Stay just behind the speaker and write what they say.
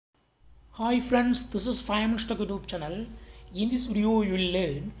Hi friends, this is 5 Minutes Tech YouTube channel. In this video, you will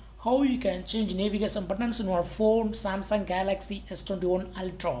learn how you can change navigation buttons in your phone Samsung Galaxy S21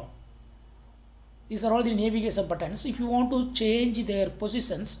 Ultra. These are all the navigation buttons. If you want to change their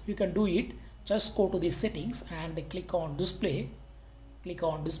positions, you can do it. Just go to the settings and click on display. Click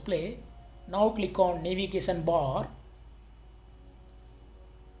on display. Now click on navigation bar.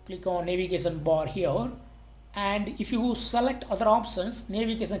 Click on navigation bar here. And if you select other options,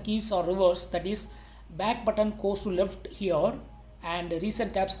 navigation keys are reversed, that is back button goes to left here and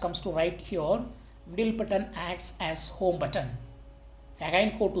recent tabs comes to right here. Middle button acts as home button.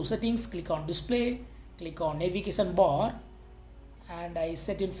 Again go to settings, click on display, click on navigation bar, and I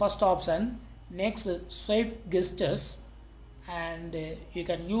set in first option. Next, swipe gestures, and you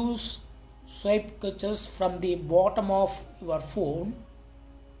can use swipe gestures from the bottom of your phone.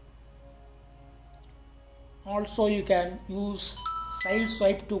 Also, you can use side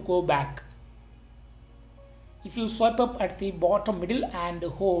swipe to go back. If you swipe up at the bottom middle and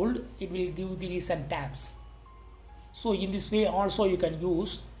hold, it will give the recent tabs. So in this way also you can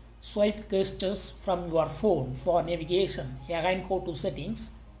use swipe gestures from your phone for navigation. Again go to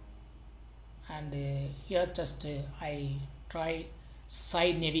settings, and here just I try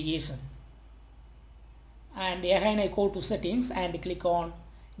side navigation, and again I go to settings and click on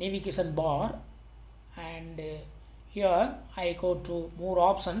navigation bar, and here I go to more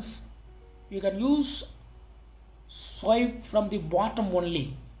options. You can use swipe from the bottom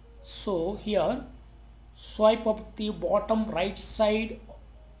only. So here swipe up the bottom right side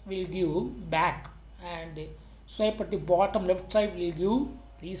will give back, and swipe at the bottom left side will give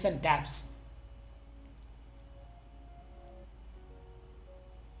recent tabs.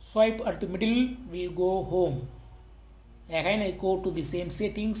 Swipe at the middle will go home. Again I go to the same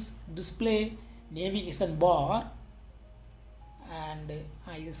settings, display, navigation bar, and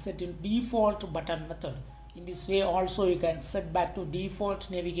I set in default button method. In this way also you can set back to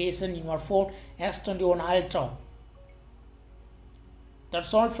default navigation in your phone S21 Ultra.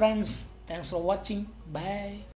 That's all friends. Thanks for watching. Bye.